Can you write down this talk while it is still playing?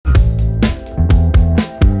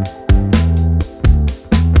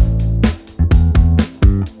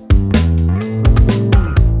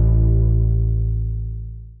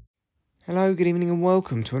Hello, good evening and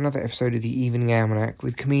welcome to another episode of the Evening Almanac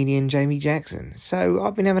with comedian Jamie Jackson. So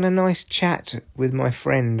I've been having a nice chat with my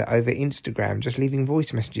friend over Instagram, just leaving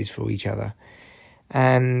voice messages for each other.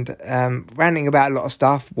 And ranting about a lot of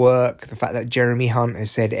stuff, work, the fact that Jeremy Hunt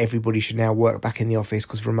has said everybody should now work back in the office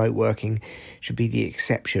because remote working should be the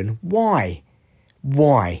exception. Why?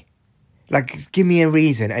 Like, give me a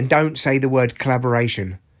reason and don't say the word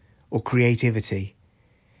collaboration or creativity.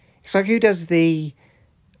 It's like, who does the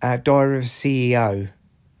Diary of a CEO?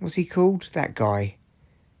 What's he called? That guy.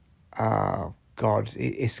 Oh, God,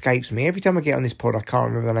 it escapes me. Every time I get on this pod, I can't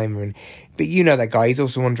remember the name of him. But you know that guy. He's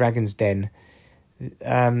also on Dragon's Den.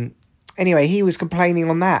 Anyway, he was complaining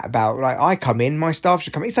on that about, like, I come in, my staff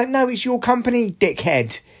should come in. It's like, no, it's your company,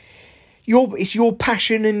 dickhead. It's your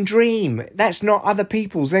passion and dream. That's not other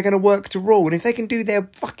people's. They're going to work to rule. And if they can do their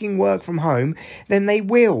fucking work from home, then they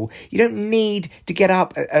will. You don't need to get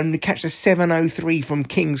up and catch the 7:03 from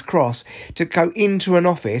King's Cross to go into an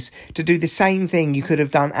office to do the same thing you could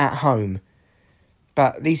have done at home.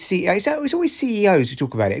 But these CEOs, it's always CEOs who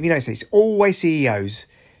talk about it. If you notice, it's always CEOs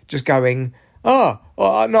just going, no,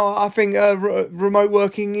 I think remote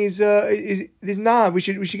working is we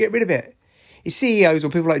should get rid of it. It's CEOs or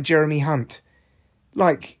people like Jeremy Hunt.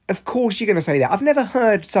 Like, of course you're going to say that. I've never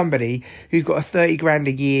heard somebody who's got a 30 grand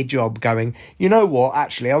a year job going, you know what,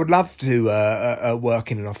 actually, I would love to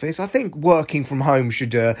work in an office. I think working from home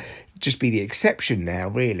should just be the exception now,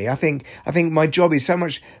 really. I think my job is so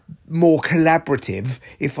much more collaborative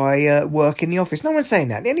if I work in the office. No one's saying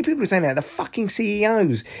that. The only people who are saying that are the fucking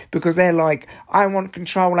CEOs, because they're like, I want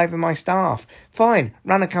control over my staff. Fine,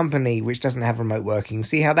 run a company which doesn't have remote working.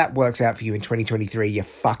 See how that works out for you in 2023, you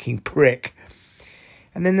fucking prick.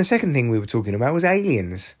 And then the second thing we were talking about was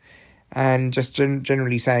aliens. And just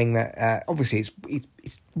generally saying that, obviously,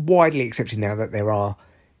 it's widely accepted now that there are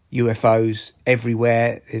UFOs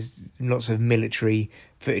everywhere. There's lots of military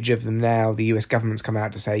footage of them now. The US government's come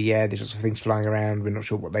out to say, yeah, there's lots of things flying around. We're not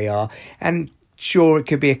sure what they are. And sure, it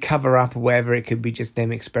could be a cover-up or whatever. It could be just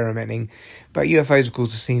them experimenting. But UFOs, of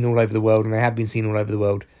course, are seen all over the world, and they have been seen all over the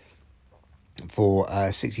world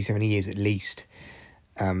for 60, 70 years at least,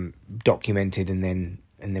 documented, and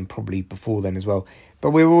then probably before then as well.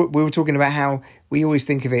 But we were talking about how we always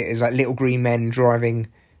think of it as like little green men driving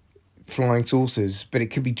flying saucers, but it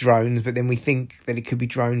could be drones. But then we think that it could be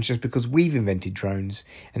drones just because we've invented drones.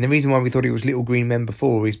 And the reason why we thought it was little green men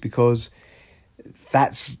before is because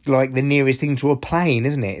that's like the nearest thing to a plane,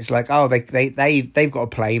 isn't it? It's like, oh, they've got a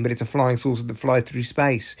plane, but it's a flying saucer that flies through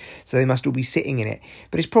space, so they must all be sitting in it.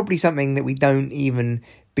 But it's probably something that we don't even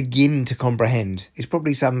begin to comprehend. It's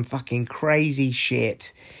probably some fucking crazy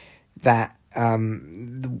shit that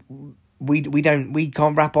we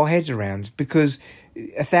can't wrap our heads around, because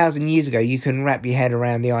 1,000 years ago you couldn't wrap your head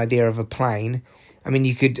around the idea of a plane. I mean,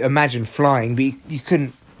 you could imagine flying, but you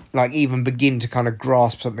couldn't like even begin to kind of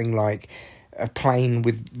grasp something like a plane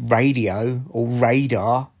with radio or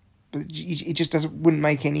radar. But it just wouldn't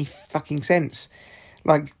make any fucking sense.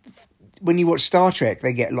 Like, when you watch Star Trek,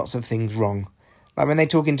 they get lots of things wrong. Like when they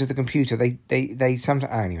talk into the computer, they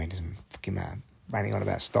sometimes... anyway, it doesn't fucking matter. Ranting on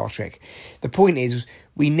about Star Trek. The point is,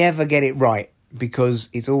 we never get it right, because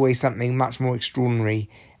it's always something much more extraordinary,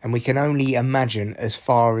 and we can only imagine as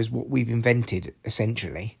far as what we've invented,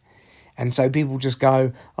 essentially. And so people just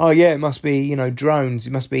go, oh yeah, it must be, drones.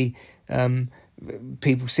 It must be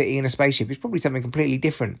people sitting in a spaceship. It's probably something completely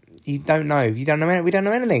different. You don't know. We don't know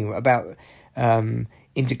anything about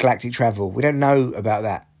intergalactic travel. We don't know about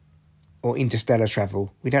that. Or interstellar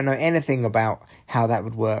travel. We don't know anything about how that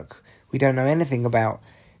would work. We don't know anything about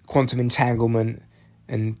quantum entanglement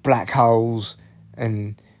and black holes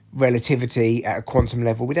and relativity at a quantum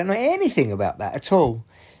level. We don't know anything about that at all.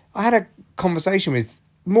 I had a conversation with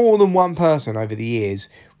more than one person over the years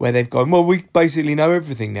where they've gone, well, we basically know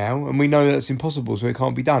everything now, and we know that's impossible, so it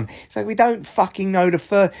can't be done. It's like, we don't fucking know the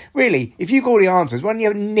first... Really, if you've got all the answers, why don't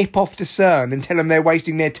you nip off to CERN and tell them they're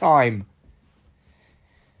wasting their time?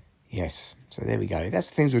 Yes, so there we go. That's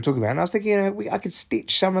the things we were talking about. And I was thinking, I could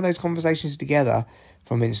stitch some of those conversations together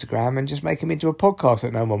from Instagram and just make them into a podcast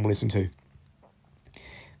that no one will listen to.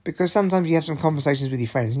 Because sometimes you have some conversations with your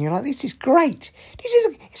friends and you're like, this is great.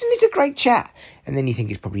 Isn't it a great chat? And then you think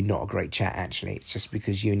it's probably not a great chat, actually. It's just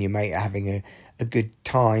because you and your mate are having a good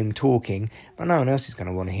time talking, but no one else is going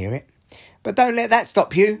to want to hear it. But don't let that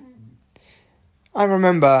stop you. I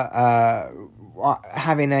remember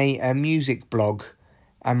having a music blog,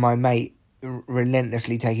 and my mate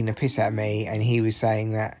relentlessly taking the piss out of me, and he was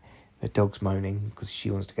saying that the dog's moaning because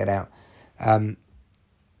she wants to get out.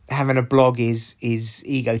 Having a blog is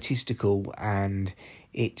egotistical, and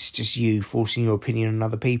it's just you forcing your opinion on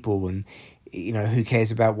other people, and who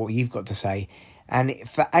cares about what you've got to say? And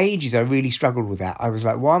for ages, I really struggled with that. I was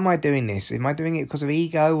like, why am I doing this? Am I doing it because of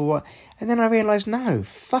ego or what? And then I realised, no,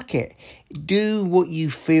 fuck it. Do what you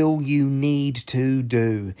feel you need to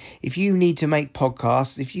do. If you need to make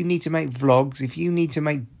podcasts, if you need to make vlogs, if you need to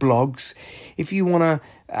make blogs, if you want to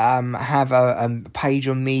have a page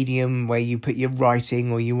on Medium where you put your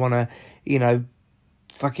writing, or you want to,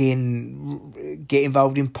 fucking get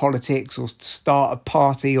involved in politics, or start a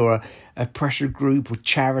party or a pressure group or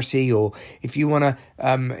charity, or if you want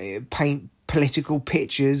to paint political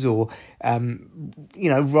pictures or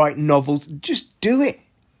write novels, just do it.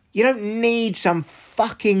 You don't need some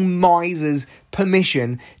fucking miser's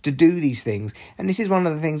permission to do these things. And this is one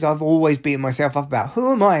of the things I've always beaten myself up about.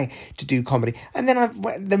 Who am I to do comedy? And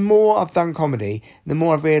then the more I've done comedy, the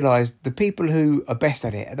more I've realised the people who are best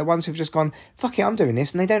at it are the ones who've just gone, fuck it, I'm doing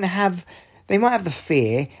this. And they might have the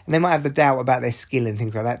fear and they might have the doubt about their skill and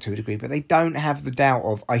things like that to a degree, but they don't have the doubt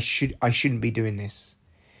of, I shouldn't be doing this.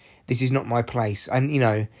 This is not my place. And,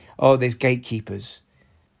 there's gatekeepers.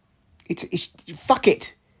 It's fuck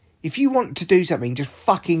it. If you want to do something, just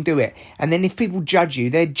fucking do it. And then if people judge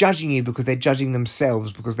you, they're judging you because they're judging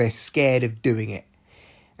themselves, because they're scared of doing it.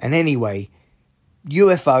 And anyway,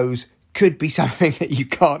 UFOs could be something that you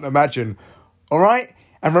can't imagine. All right?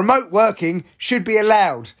 And remote working should be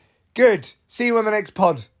allowed. Good. See you on the next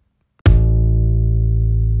pod.